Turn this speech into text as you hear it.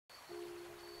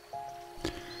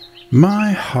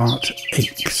My heart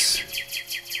aches,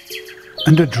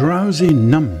 and a drowsy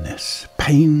numbness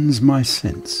pains my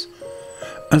sense,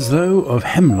 as though of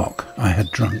hemlock I had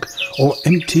drunk, or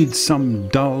emptied some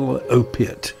dull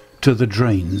opiate to the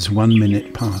drains 1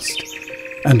 minute past,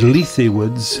 and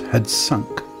Lethe-wards had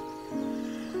sunk.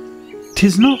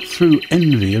 'Tis not through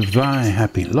envy of thy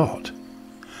happy lot,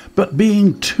 but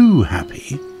being too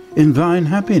happy in thine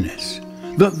happiness,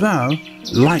 that thou,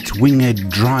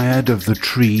 light-winged dryad of the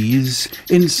trees,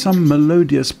 in some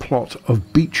melodious plot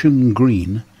of beechen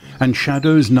green and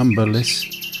shadows numberless,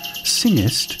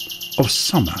 singest of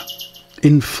summer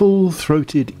in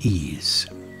full-throated ease.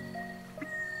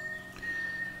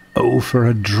 Oh, for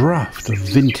a draught of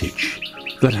vintage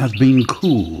that hath been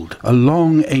cooled a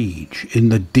long age in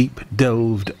the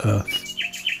deep-delved earth,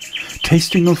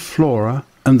 tasting of flora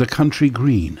and the country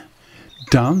green,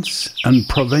 dance and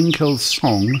Provencal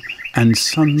song and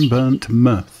sunburnt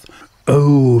mirth.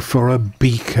 Oh, for a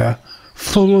beaker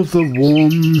full of the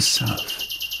warm south,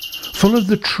 full of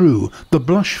the true, the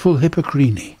blushful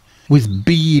Hippocrene, with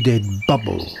beaded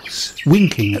bubbles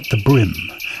winking at the brim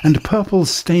and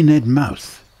purple-stained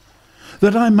mouth,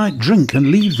 that I might drink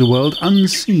and leave the world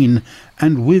unseen,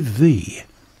 and with thee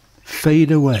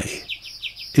fade away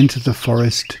into the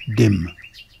forest dim.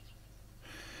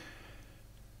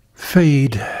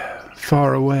 Fade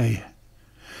far away,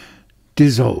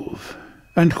 dissolve,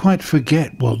 and quite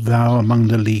forget what thou among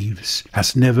the leaves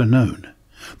hast never known,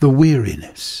 the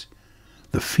weariness,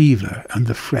 the fever and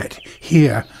the fret,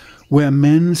 here where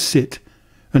men sit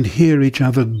and hear each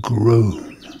other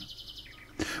groan,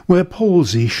 where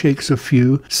palsy shakes a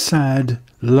few sad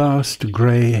last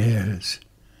grey hairs,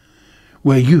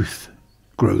 where youth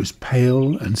grows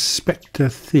pale and spectre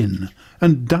thin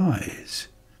and dies,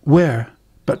 where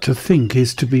but to think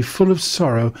is to be full of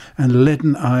sorrow and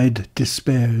leaden-eyed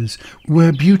despairs,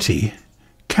 where beauty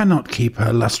cannot keep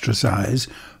her lustrous eyes,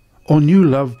 or new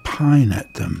love pine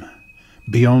at them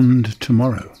beyond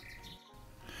tomorrow.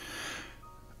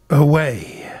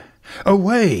 Away,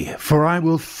 away, for I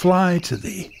will fly to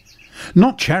thee,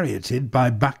 not charioted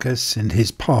by Bacchus and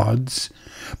his pards,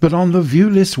 but on the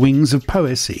viewless wings of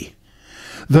poesy.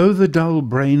 Though the dull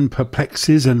brain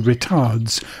perplexes and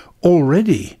retards,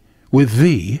 already with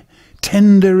thee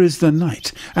tender is the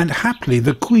night, and haply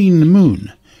the queen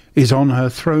moon is on her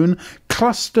throne,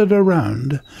 clustered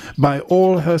around by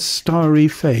all her starry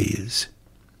fays.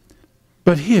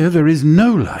 But here there is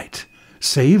no light,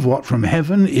 save what from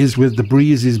heaven is with the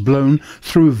breezes blown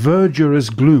through verdurous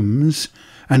glooms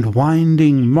and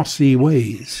winding mossy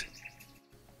ways.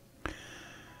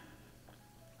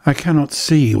 I cannot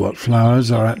see what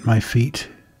flowers are at my feet,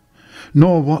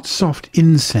 nor what soft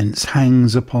incense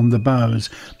hangs upon the boughs,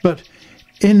 but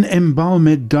in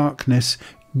embalmed darkness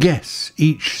guess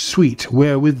each sweet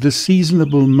wherewith the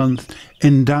seasonable month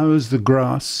endows the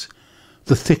grass,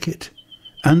 the thicket,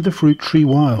 and the fruit tree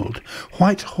wild,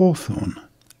 white hawthorn,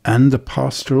 and the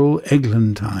pastoral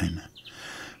eglantine,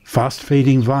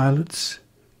 fast-fading violets,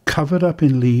 covered up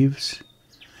in leaves,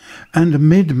 and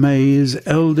mid-May's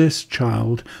eldest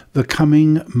child, the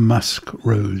coming musk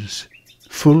rose,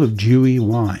 full of dewy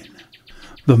wine,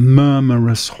 the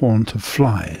murmurous haunt of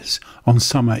flies on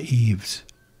summer eves.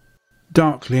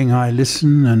 Darkling I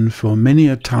listen, and for many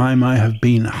a time I have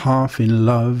been half in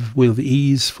love with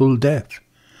easeful death,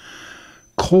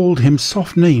 called him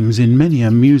soft names in many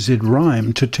a mused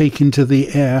rhyme to take into the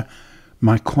air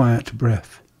my quiet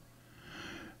breath.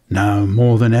 Now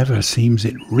more than ever seems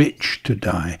it rich to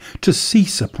die, to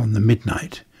cease upon the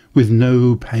midnight with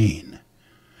no pain,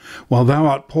 while thou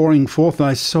art pouring forth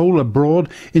thy soul abroad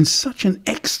in such an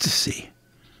ecstasy.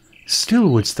 Still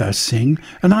wouldst thou sing,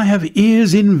 and I have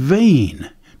ears in vain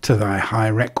to thy high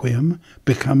requiem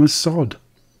become a sod.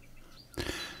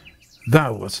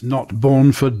 Thou wast not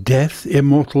born for death,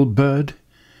 immortal bird.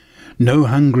 No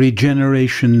hungry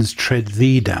generations tread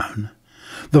thee down.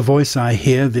 The voice I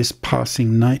hear this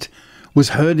passing night was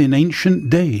heard in ancient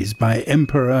days by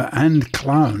emperor and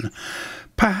clown,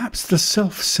 perhaps the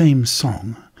self-same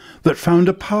song that found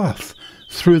a path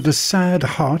through the sad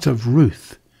heart of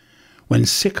Ruth, when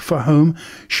sick for home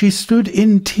she stood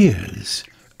in tears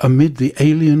amid the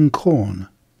alien corn,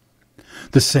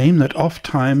 the same that oft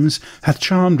times hath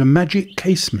charmed magic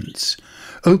casements,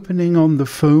 opening on the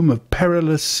foam of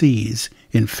perilous seas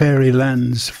in fairy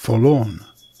lands forlorn.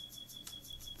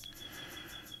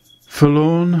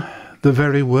 Forlorn, the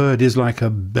very word is like a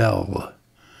bell,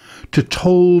 to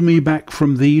toll me back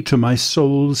from thee to my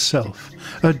soul's self.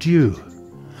 Adieu.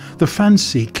 The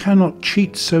fancy cannot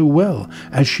cheat so well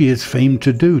as she is famed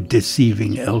to do,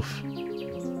 deceiving elf.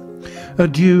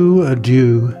 Adieu,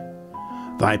 adieu.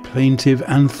 Thy plaintive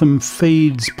anthem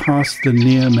fades past the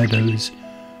near meadows,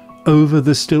 over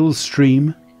the still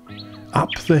stream, up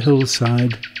the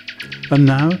hillside, and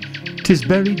now 'tis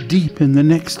buried deep in the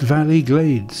next valley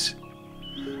glades.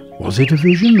 Was it a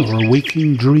vision or a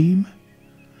waking dream?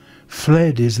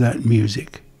 Fled is that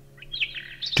music.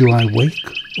 Do I wake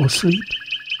or sleep?